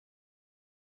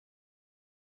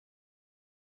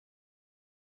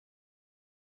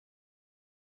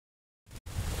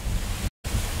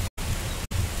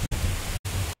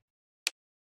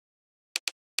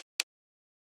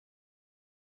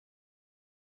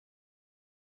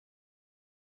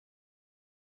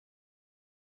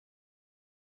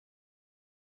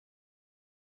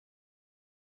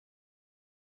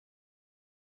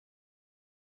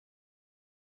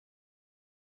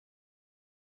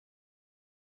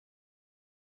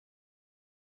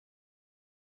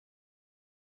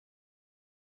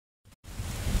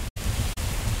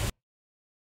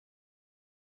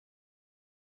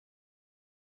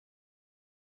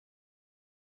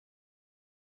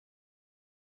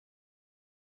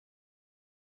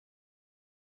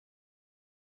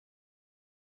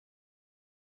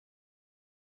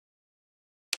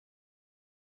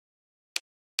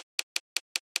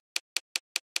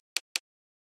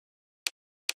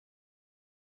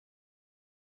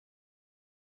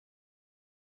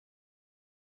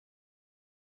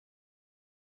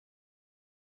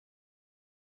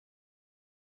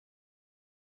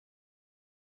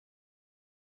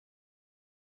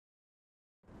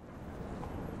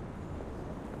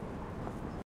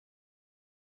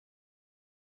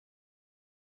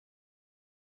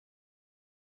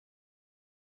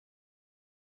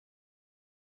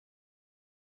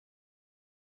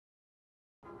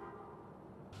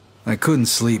I couldn't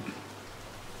sleep.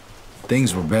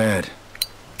 Things were bad,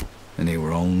 and they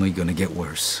were only gonna get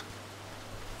worse.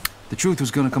 The truth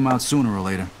was gonna come out sooner or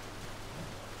later.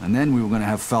 And then we were gonna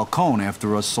have Falcone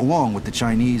after us, along with the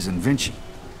Chinese and Vinci.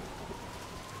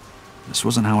 This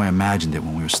wasn't how I imagined it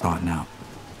when we were starting out.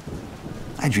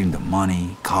 I dreamed of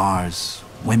money, cars,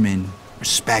 women,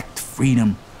 respect,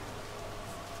 freedom.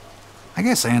 I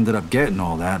guess I ended up getting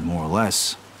all that, more or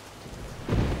less.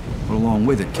 But along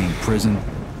with it came prison,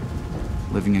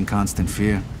 living in constant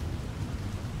fear,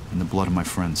 and the blood of my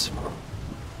friends.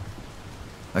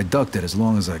 I ducked it as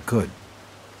long as I could,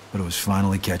 but it was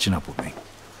finally catching up with me.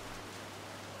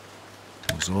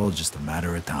 It was all just a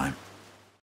matter of time.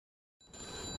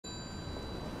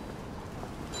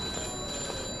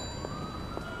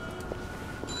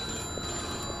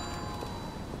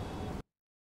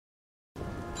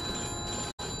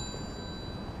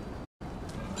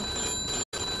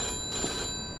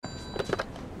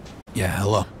 Yeah,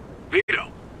 hello.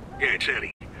 Vito. Yeah, it's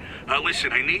Eddie.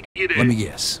 Listen, I need you to... Let me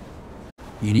guess.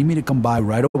 You need me to come by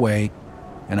right away,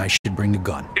 and I should bring a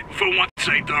gun. For once,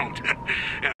 I don't.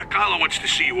 Carlo wants to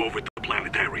see you over at the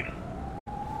planetarium.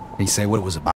 He say what it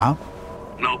was about?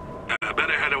 No,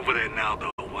 better head over there now,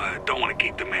 though. Don't want to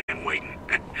keep the man waiting.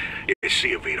 Yeah, see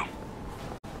you, Vito.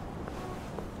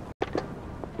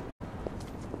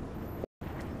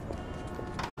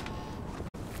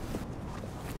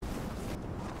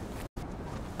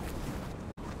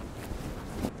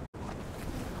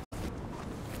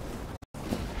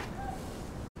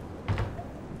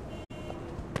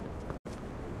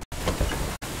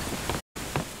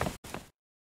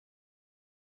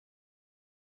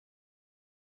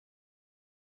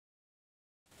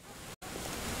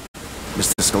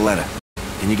 Mr. Scaletta,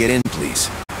 can you get in, please?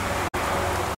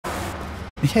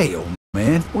 Hey, old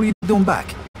man, what are you doing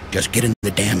back? Just get in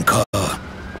the damn car.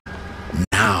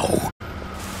 Now.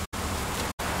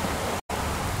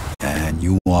 And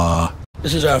you are...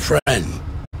 This is our friend,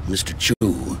 Mr. Chu.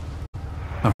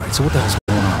 Alright, so what the hell's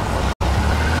going on?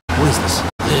 What is this?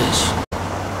 This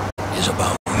is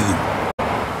about you.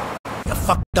 You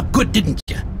fucked up good, didn't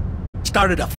you?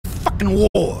 Started a fucking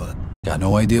war. Got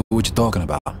no idea what you're talking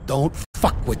about. Don't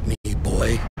fuck with me,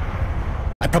 boy.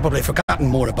 I've probably forgotten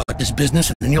more about this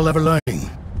business than you'll ever learn.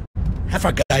 Half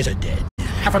our guys are dead.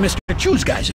 Half of Mr. Chu's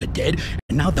guys are dead.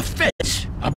 And now the feds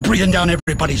are breathing down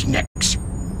everybody's necks.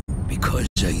 Because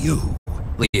of you.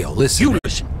 Leo, listen. You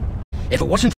listen. If it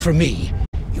wasn't for me,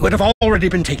 you would have already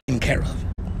been taken care of.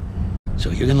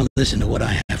 So you're gonna listen to what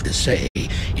I have to say,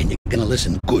 and you're gonna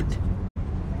listen good.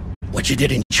 What you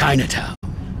did in Chinatown,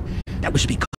 that was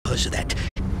because of that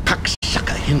cocksucker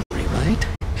Henry, right?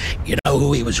 You know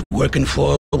who he was working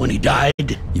for when he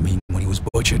died? You mean when he was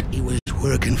butchered? He was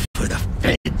working for the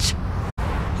feds.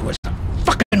 He was a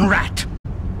fucking rat.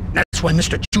 That's why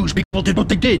Mr. Chu's people did what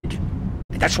they did.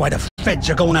 And that's why the feds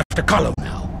are going after Carlo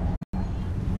now.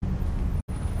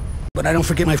 But I don't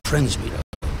forget my friends, Vito.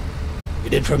 You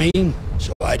did for me,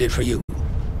 so I did for you.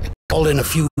 I called in a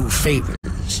few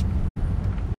favors.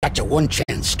 Got you one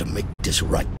chance to make this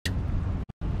right.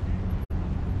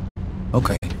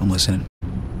 Okay, I'm listening.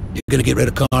 You're gonna get rid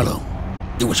of Carlo.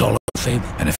 It was all a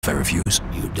favor. And if I refuse?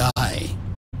 You die.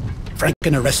 Frank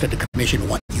and the rest of the commission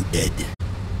want you dead.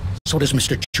 So does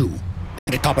Mr. Chu.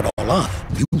 And to top it all off,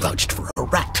 you vouched for a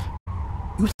rat.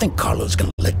 You think Carlo's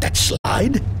gonna let that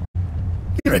slide?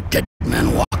 You're a dead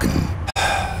man walking.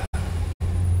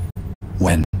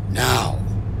 When? Now.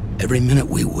 Every minute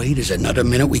we wait is another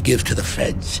minute we give to the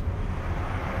feds.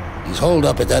 He's holed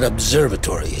up at that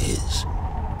observatory of his.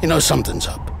 You know something's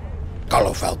up.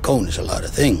 Carlo Falcone is a lot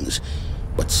of things,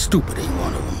 but stupid ain't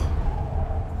one of them.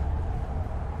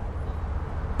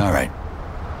 All right.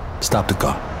 Stop the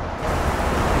car.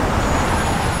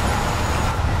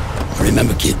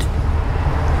 Remember, kid,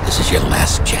 this is your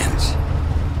last chance.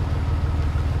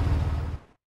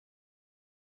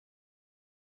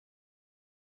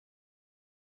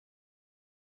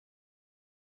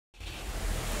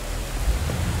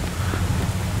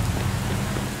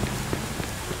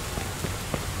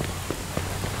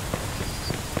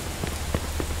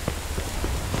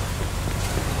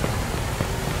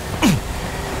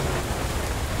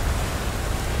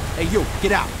 Hey, you,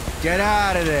 get out. Get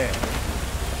out of there.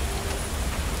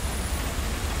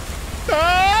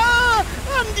 Ah!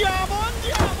 Andiamo,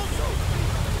 andiamo!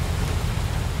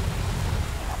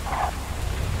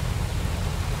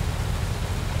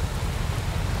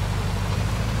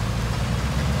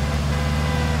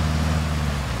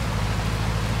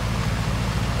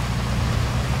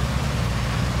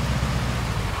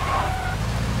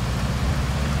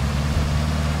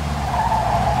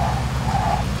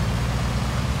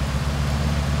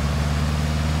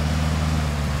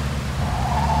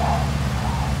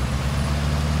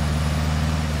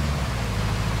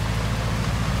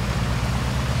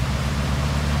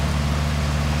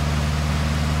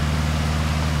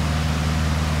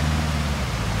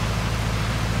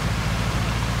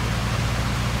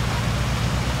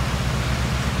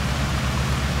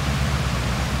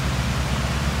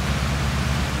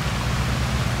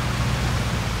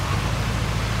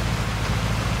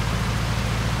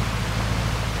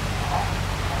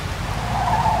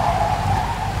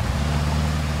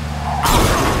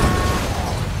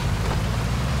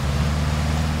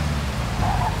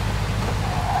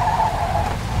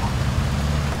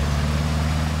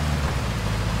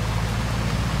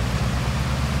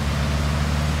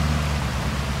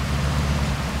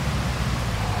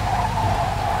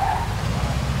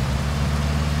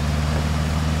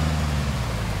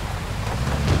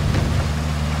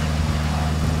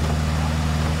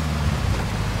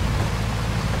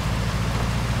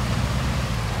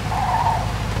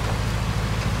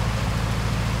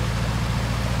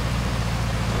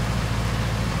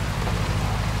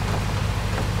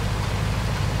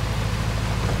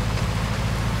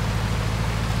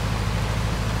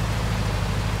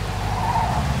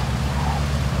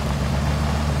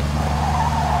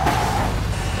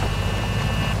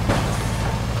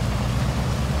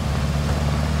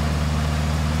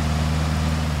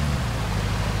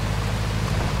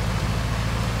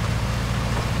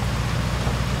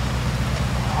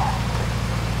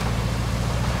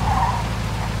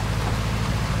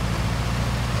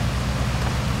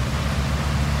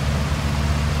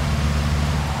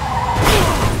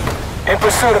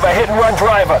 pursuit of a hit-and-run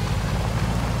driver.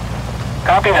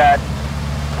 Copy that.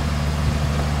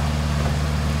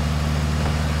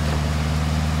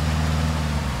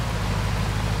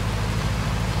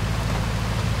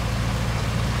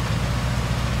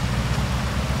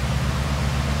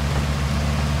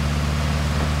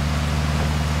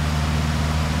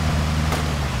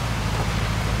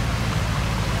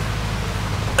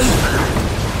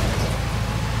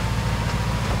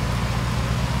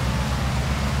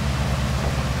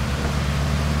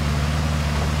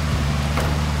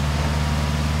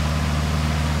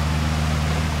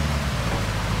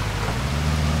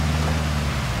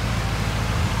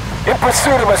 In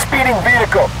pursuit of a speeding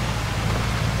vehicle.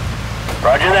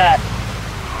 Roger that.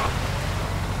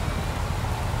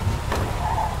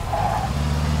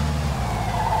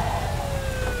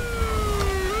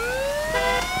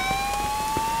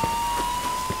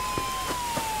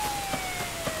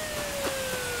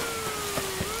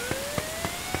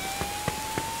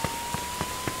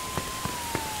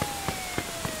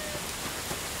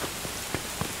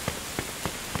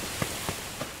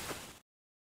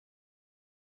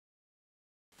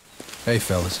 Hey,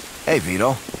 fellas. Hey,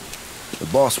 Vito. The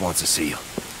boss wants to see you.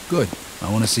 Good. I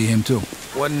want to see him, too.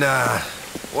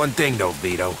 One thing, though,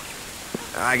 Vito.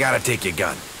 I gotta take your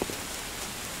gun.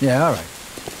 Yeah, all right.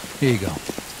 Here you go.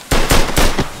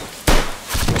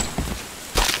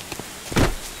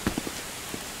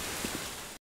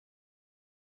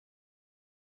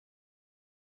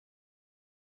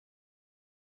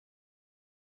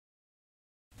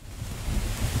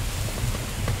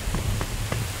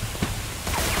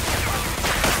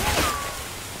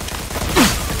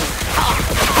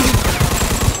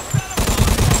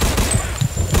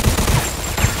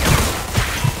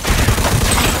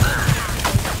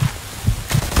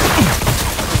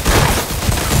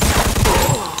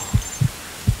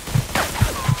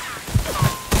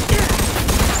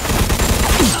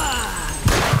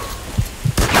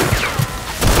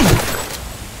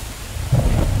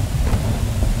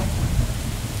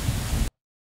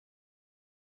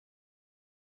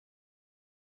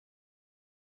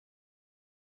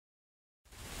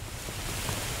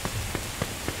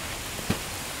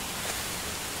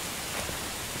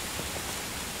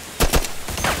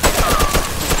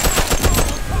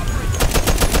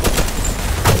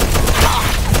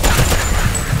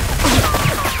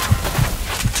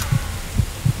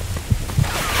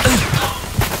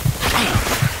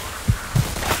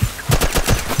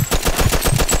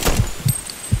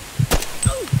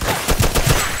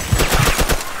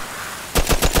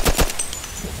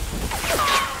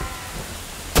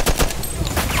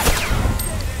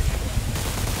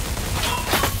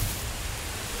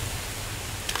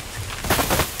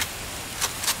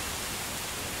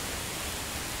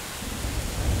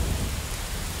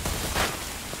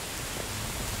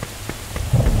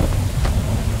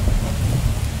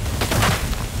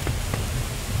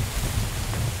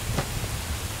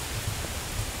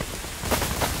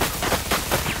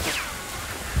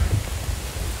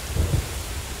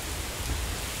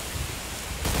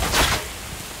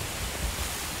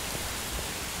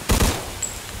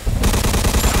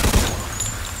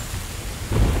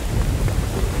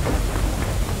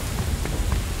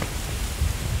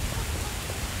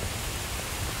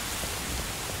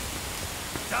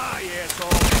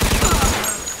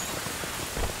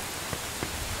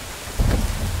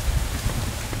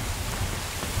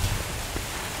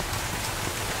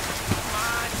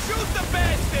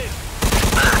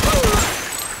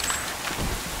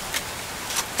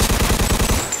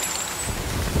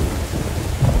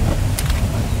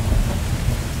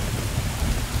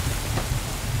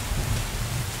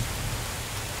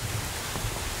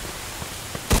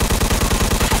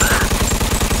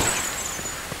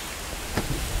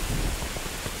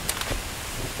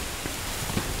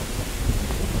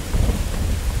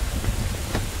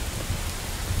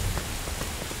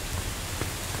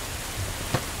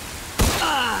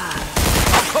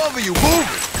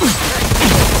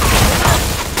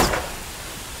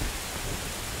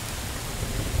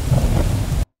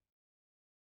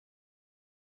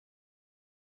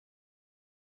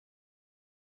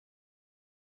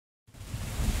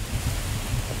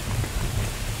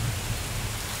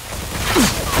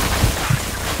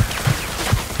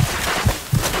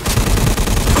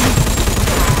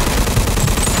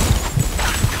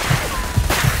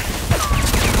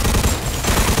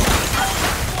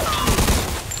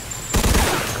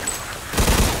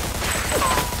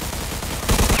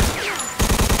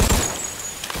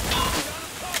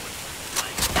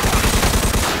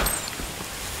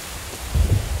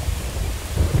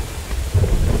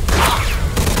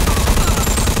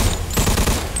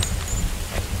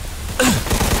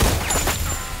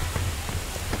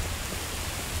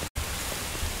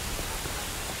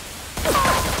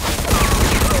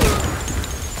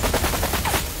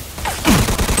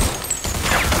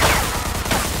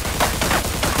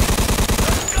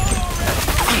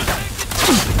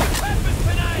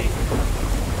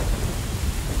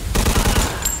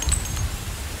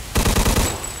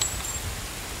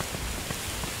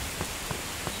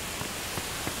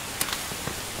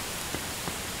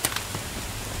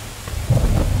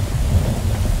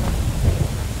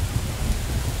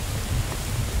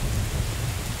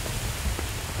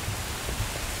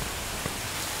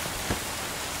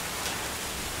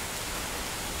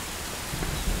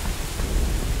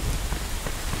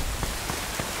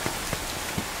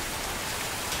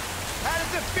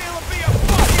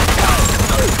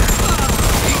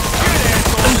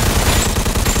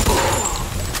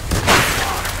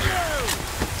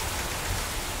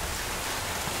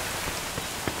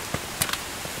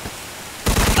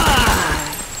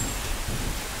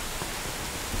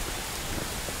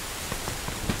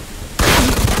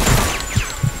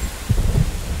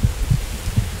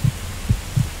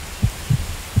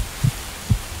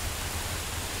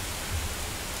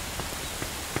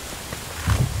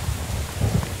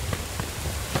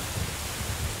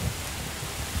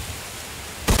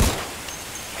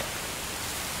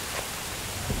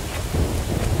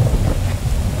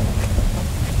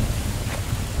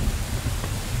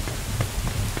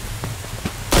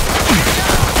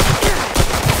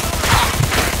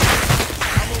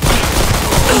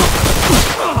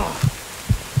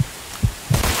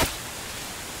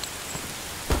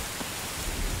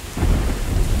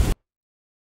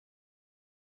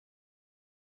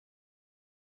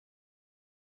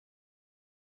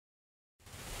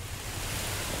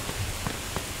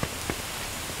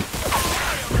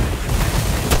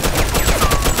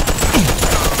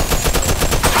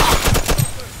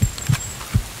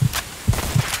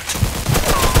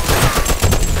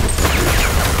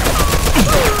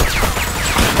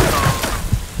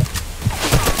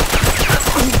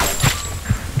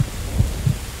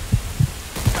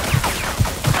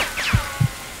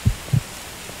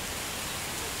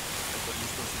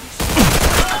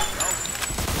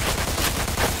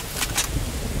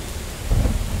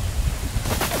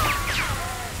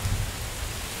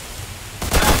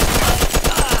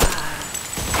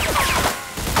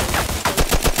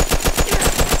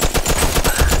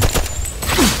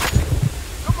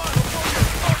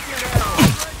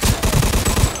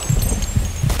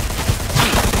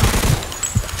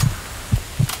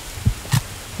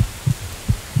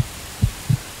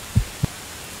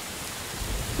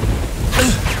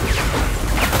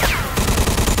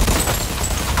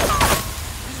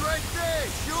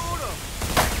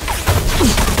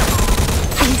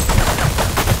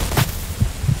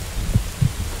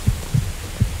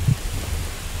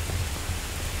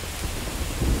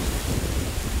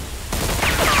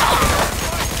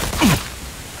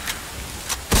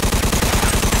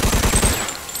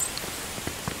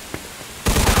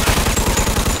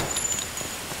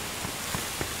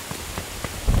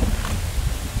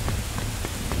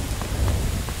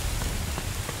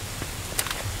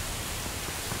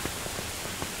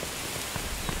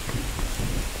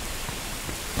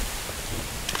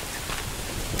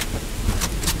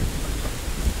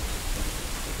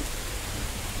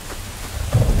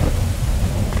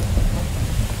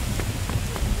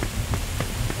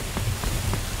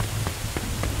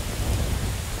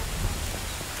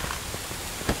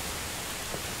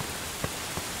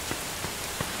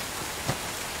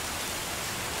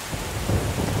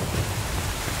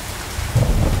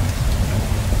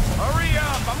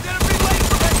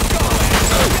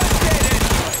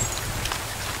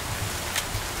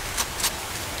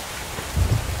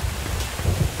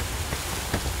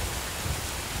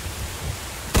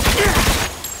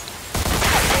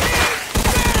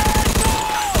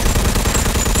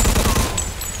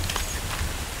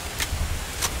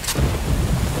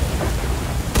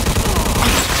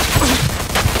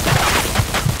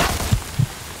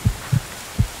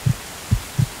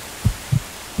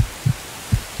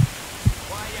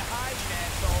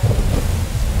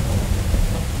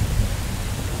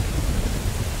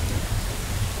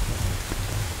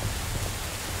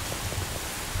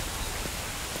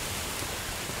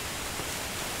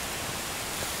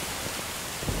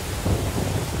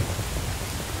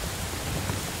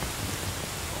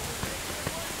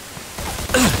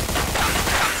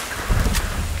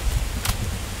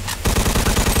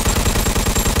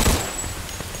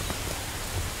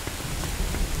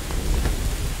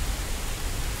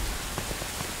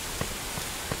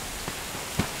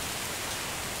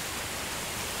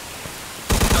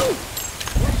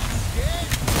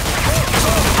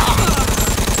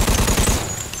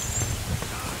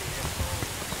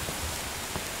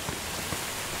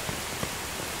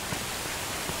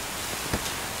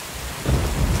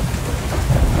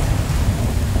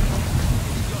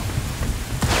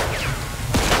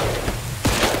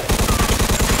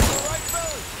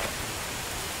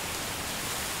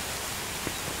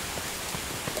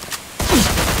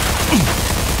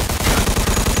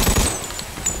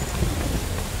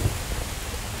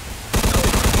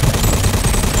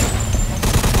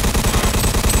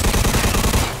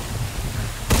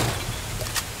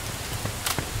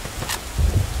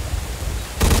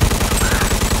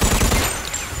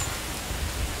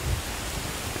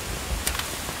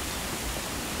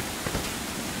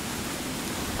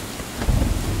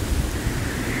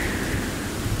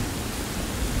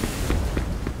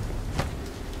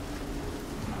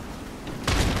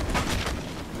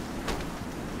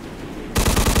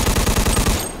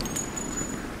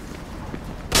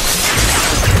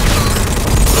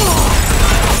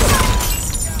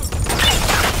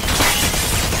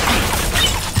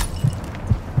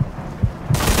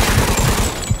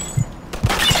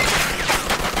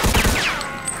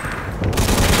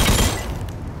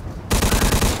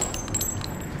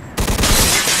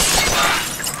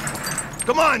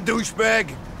 Come on,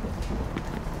 douchebag!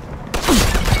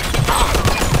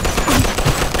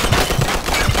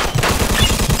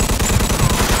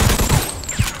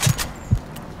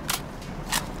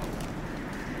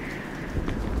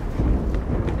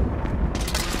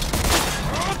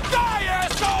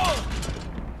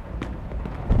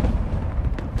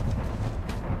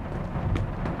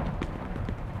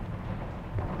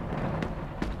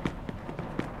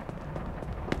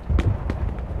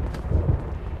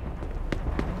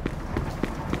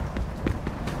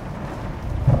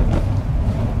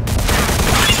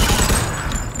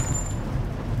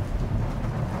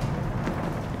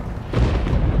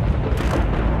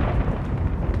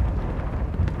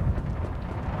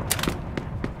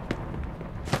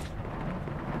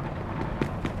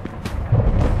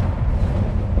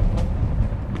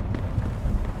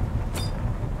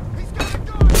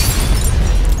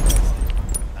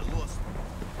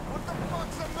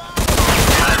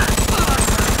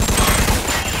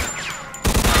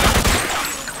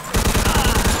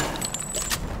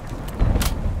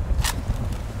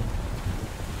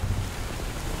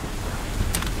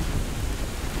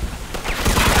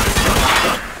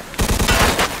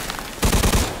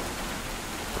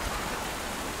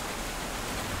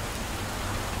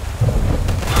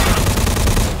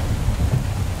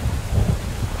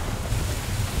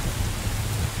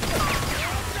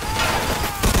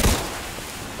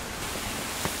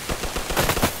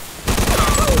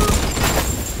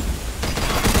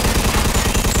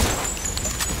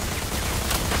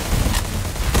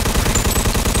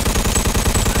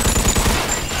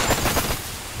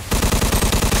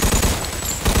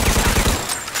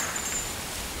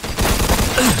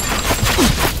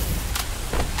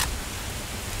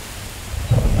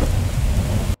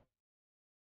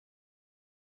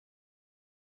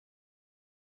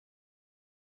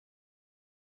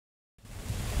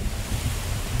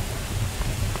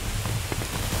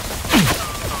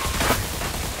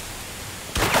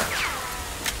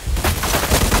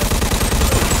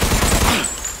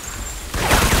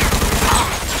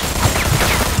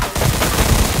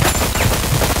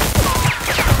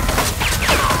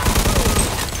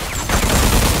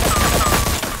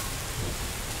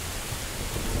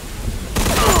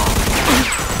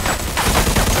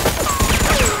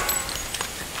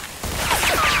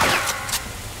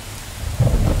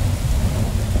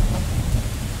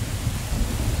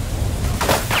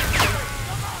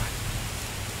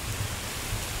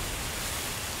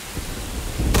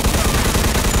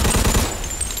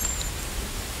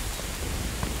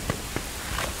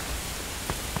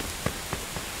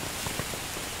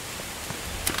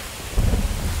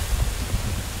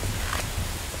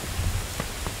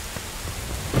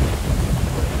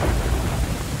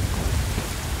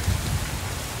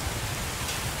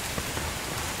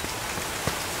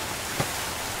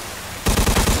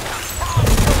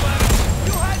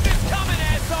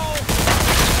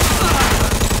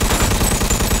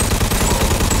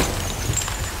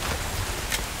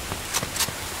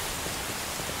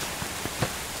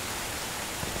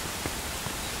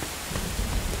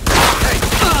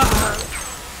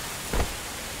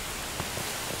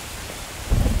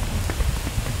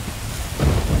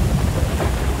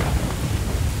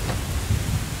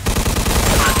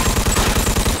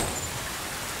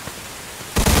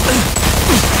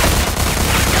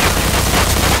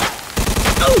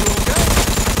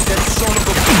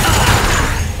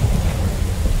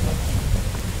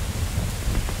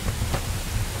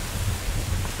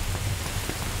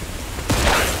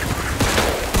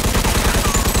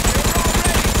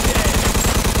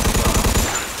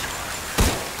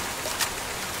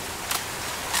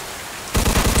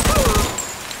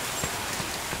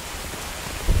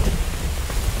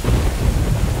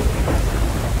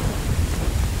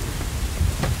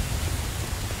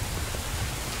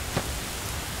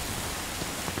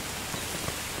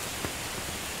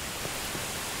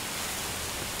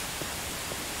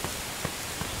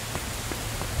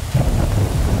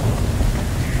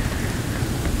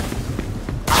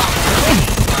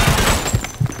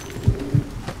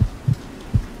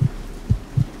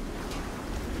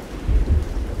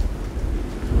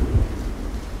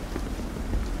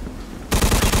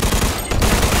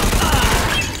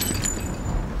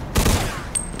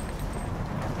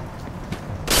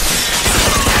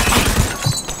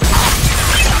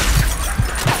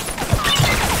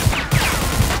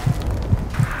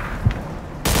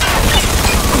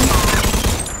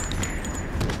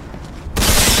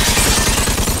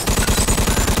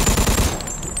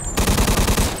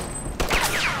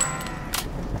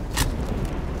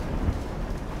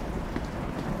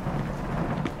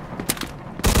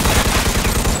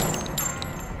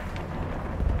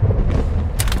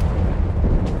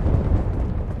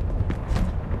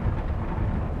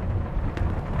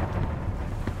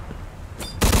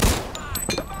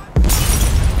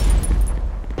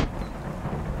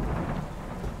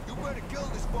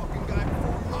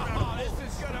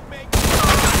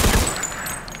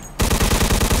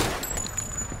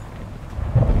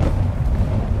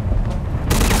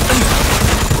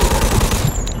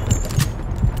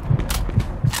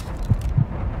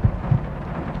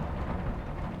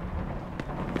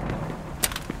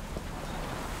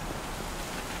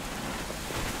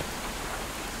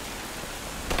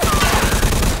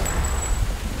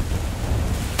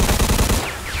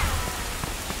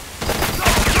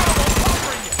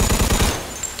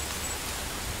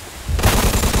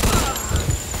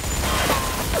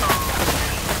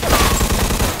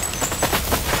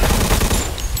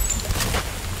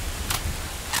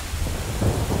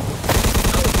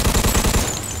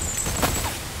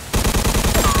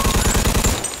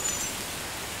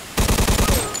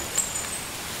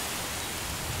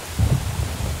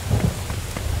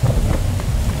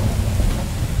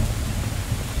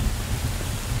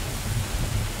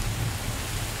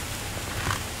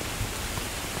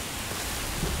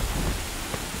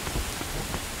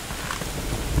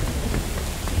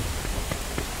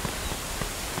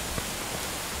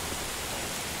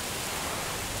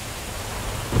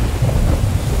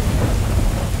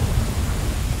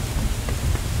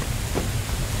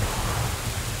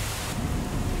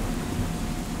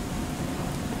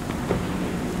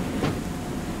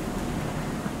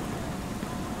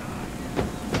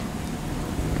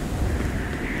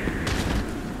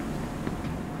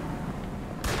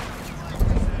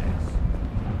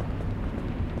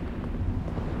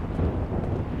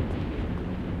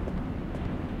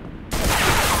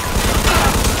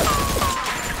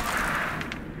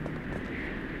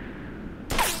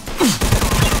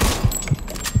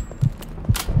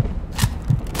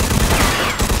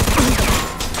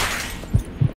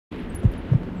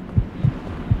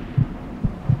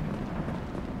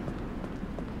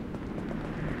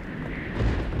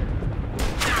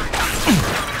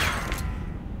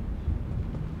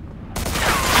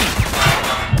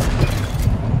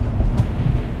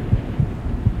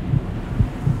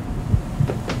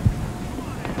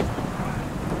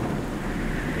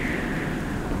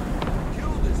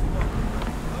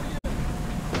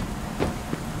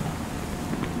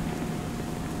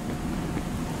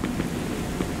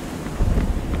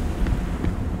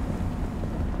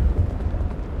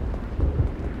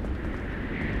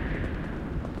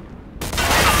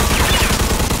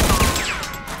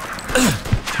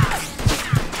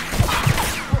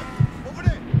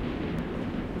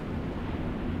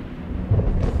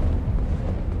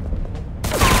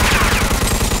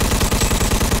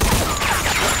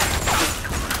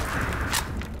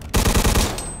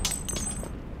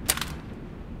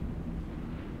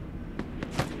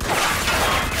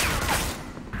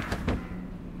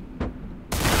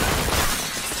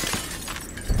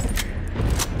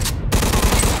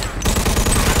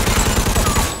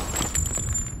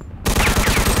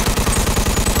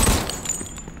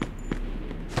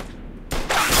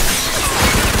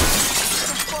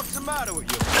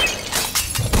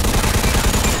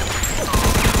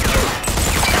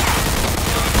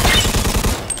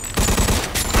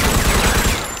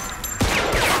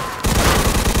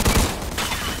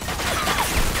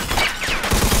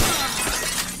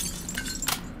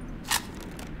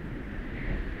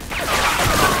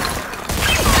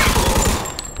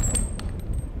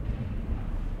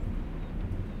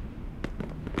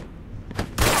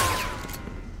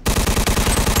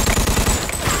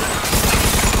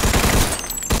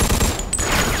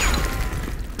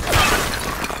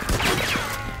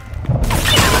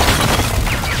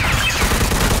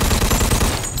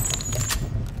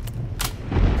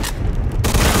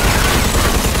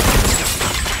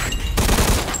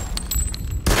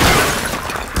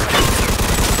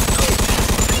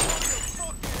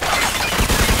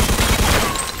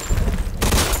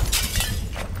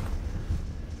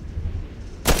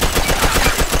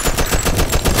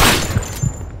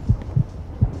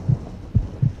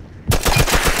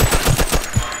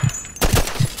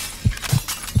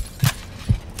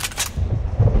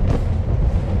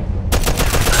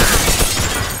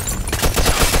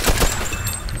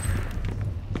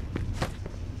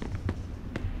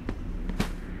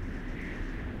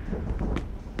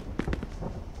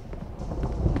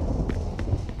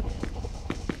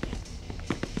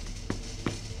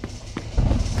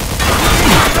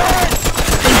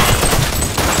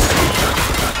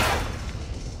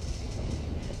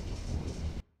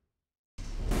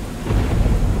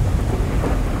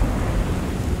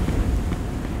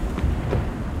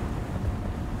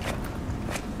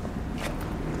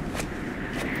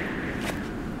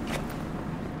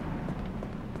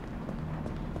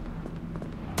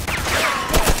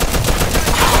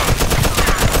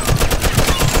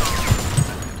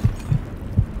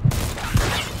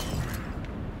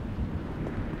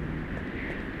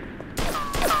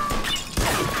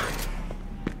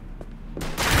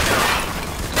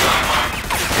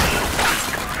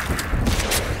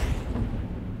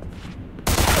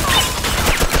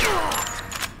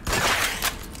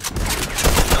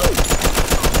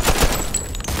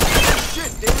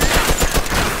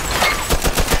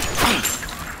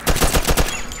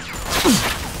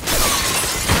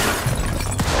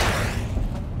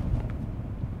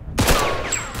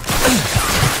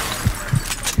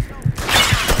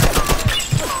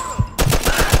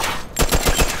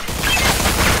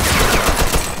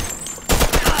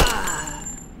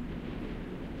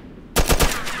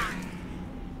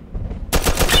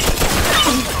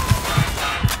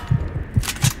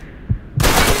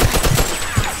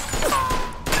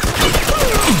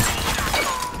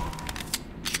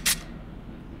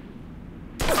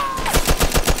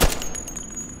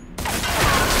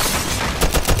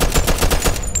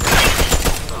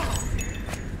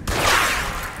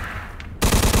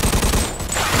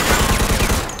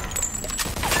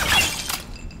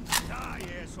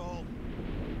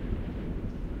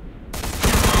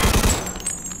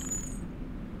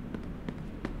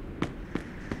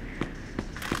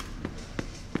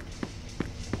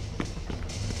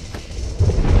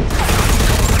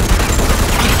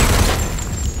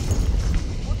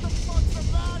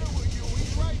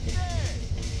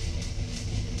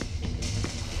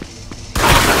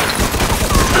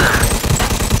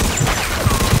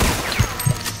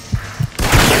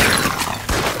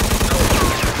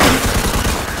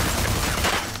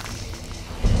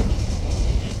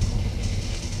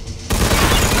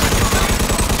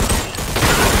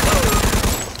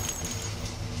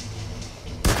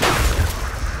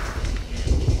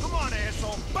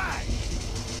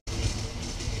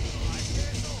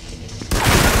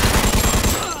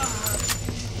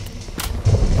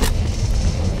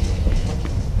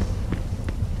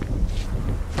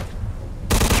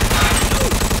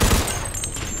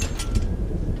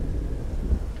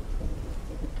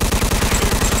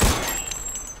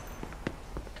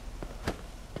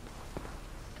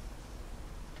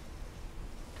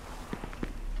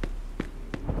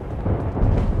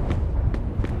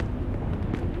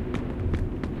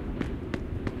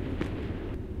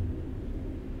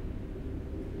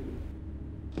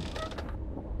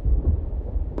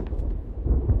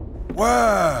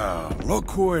 Well, look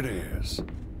who it is.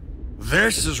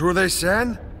 This is who they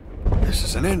send? This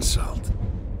is an insult.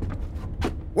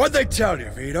 What'd they tell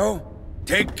you, Vito?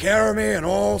 Take care of me and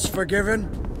all's forgiven?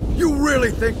 You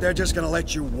really think they're just gonna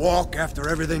let you walk after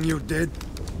everything you did?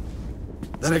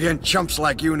 Then again, chumps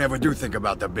like you never do think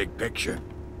about the big picture.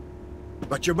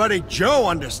 But your buddy Joe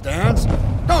understands,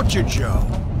 don't you, Joe?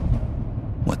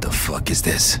 What the fuck is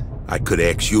this? I could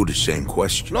ask you the same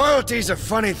question. Loyalty's a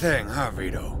funny thing, huh,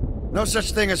 Vito? No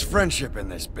such thing as friendship in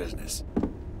this business.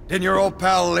 Didn't your old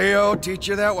pal Leo teach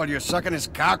you that while you're sucking his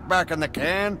cock back in the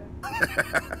can?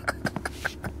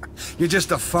 You're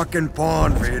just a fucking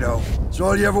pawn, Vito. That's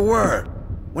all you ever were.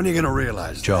 When are you gonna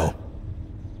realize Joe,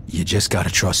 you just gotta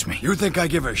trust me. You think I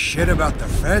give a shit about the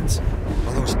feds?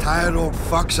 Or those tired old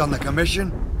fucks on the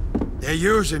commission? They're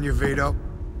using you, Vito.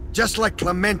 Just like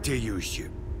Clemente used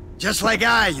you. Just like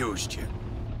I used you.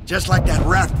 Just like that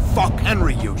rat fuck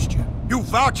Henry used you. You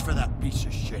vouched for that piece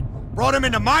of shit. Brought him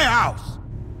into my house.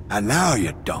 And now,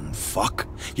 you dumb fuck,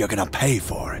 you're gonna pay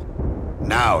for it.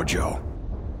 Now, Joe.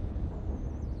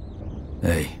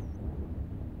 Hey,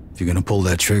 if you're gonna pull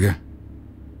that trigger,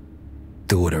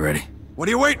 do it already. What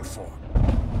are you waiting for?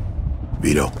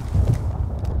 Vito,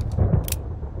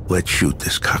 let's shoot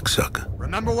this cocksucker.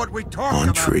 Remember what we talked On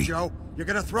about, tree. Joe? You're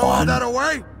gonna throw all that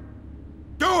away?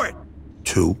 Do it!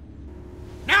 2.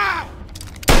 Now!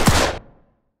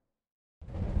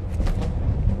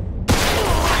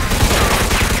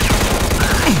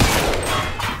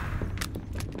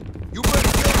 You better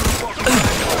kill this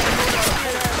fucker.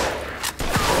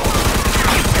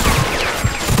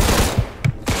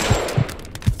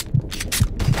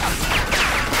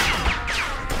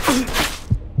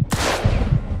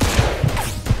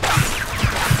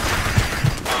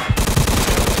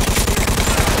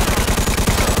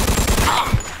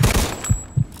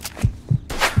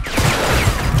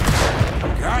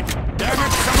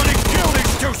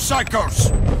 Psychos!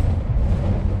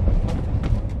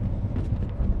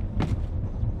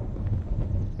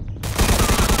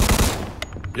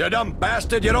 You dumb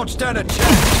bastard, you don't stand a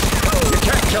chance! You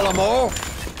can't kill them all!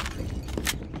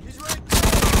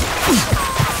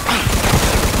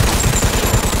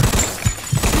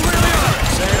 You really are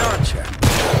insane, aren't you?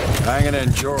 I'm gonna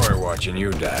enjoy watching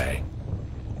you die.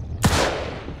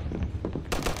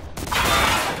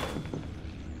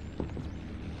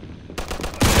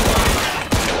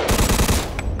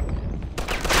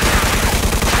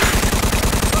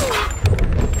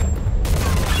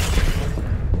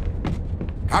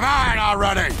 Come on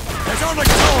already! There's only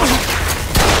 2 of them!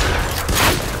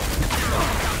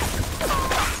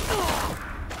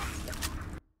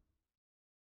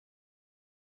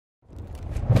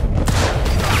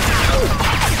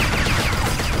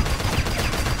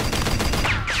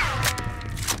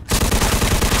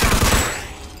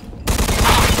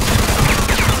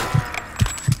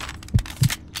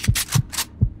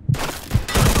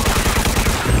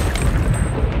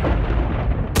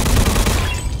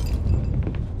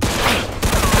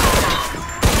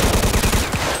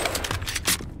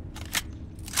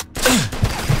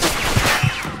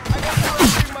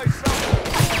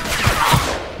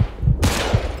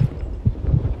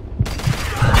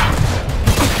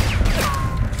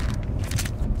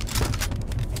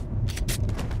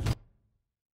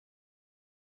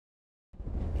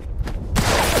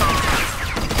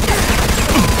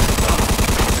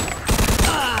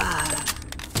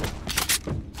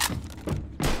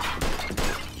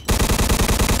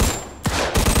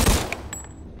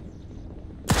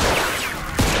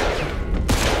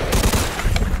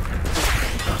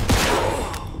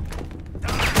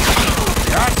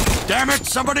 Damn it!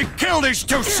 Somebody kill these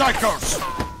 2 psychos!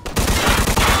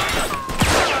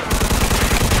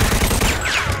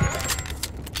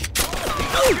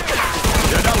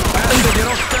 You dumb bastard! You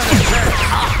don't stand a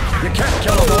chance! You can't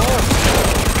kill them all!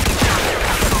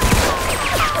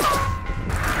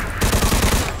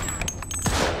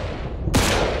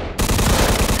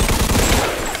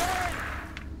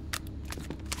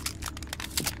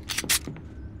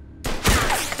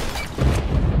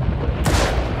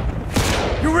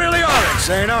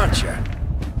 Insane, aren't you?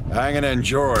 I'm gonna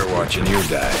enjoy watching you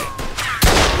die.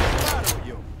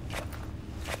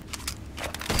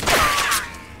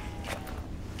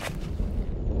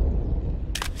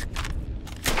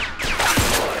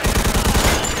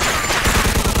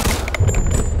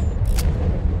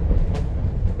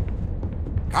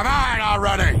 Come on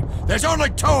already! There's only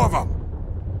 2 of them!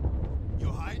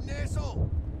 You hiding, asshole?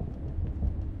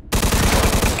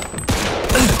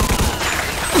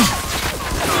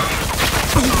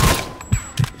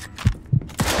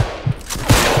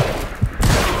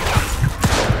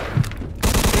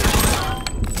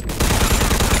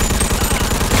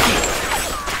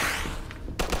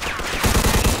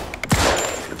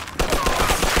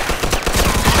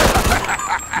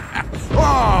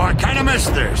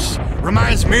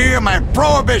 Me and my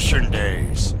Prohibition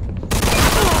days.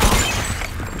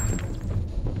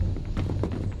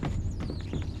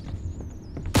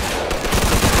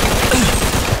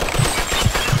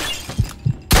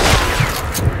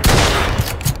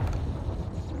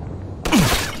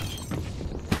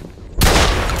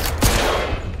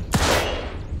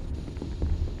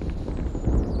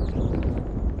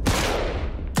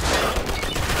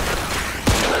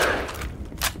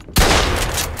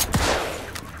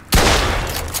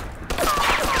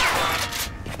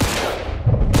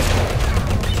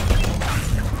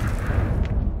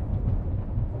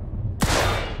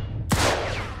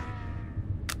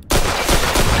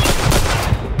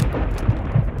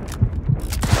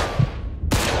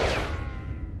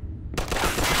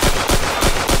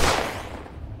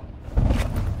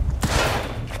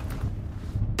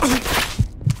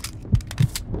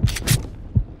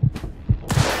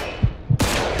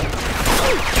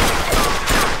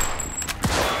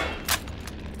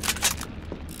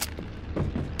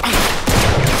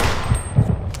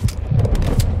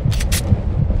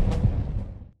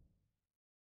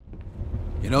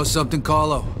 You know something,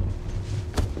 Carlo?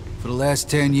 For the last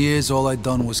 10 years, all I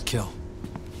done was kill.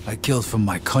 I killed for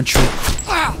my country.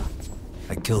 I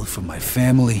killed for my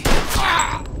family.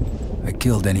 I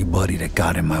killed anybody that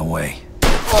got in my way.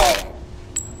 But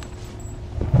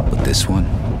this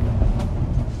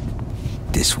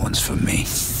one's for me.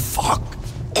 Fuck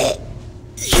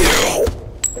you.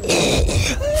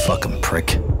 Fucking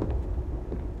prick.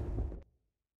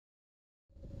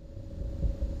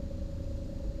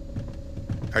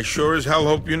 I sure as hell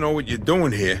hope you know what you're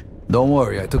doing here. Don't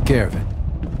worry, I took care of it.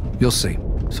 You'll see.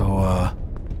 So,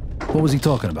 what was he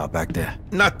talking about back there?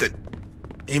 Nothing.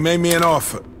 He made me an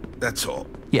offer, that's all.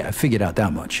 Yeah, I figured out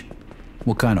that much.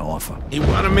 What kind of offer? He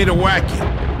wanted me to whack you.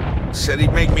 Said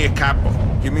he'd make me a capo,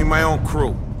 give me my own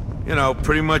crew. You know,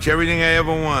 pretty much everything I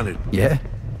ever wanted. Yeah?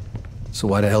 So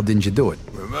why the hell didn't you do it?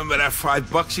 Remember that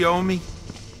 $5 you owe me?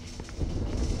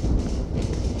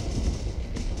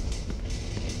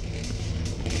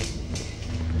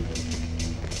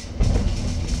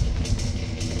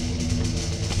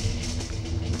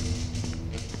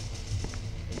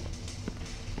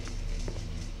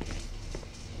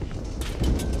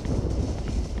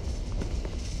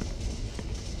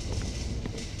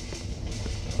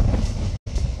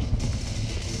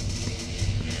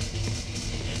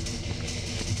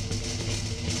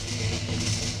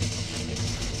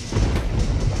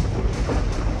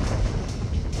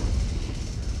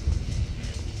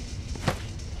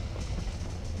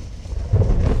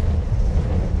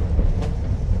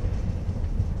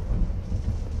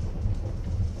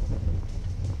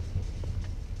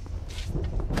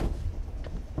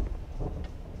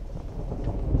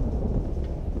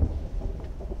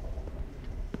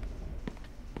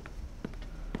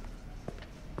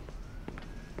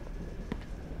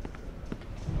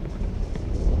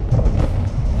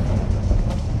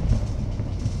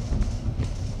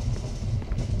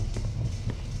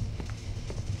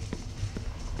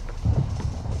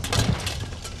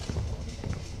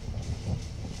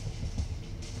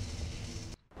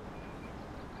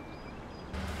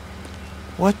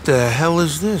 What the hell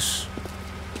is this?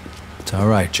 It's all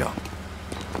right, Joe.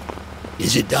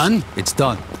 Is it done? It's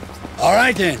done. All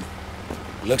right, then.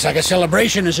 Looks like a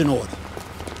celebration is in order.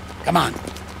 Come on,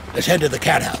 let's head to the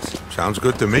cat house. Sounds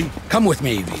good to me. Come with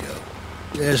me, Vito.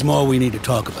 There's more we need to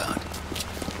talk about.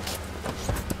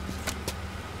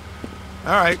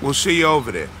 All right, we'll see you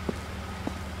over there.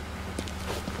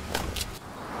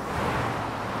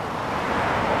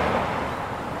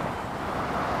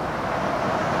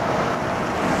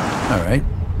 All right.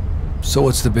 So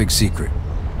what's the big secret?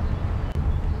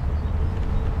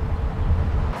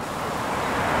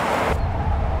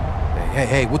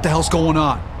 Hey, what the hell's going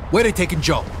on? Where they taking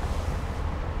Joe?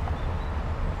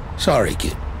 Sorry,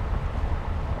 kid.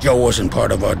 Joe wasn't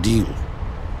part of our deal.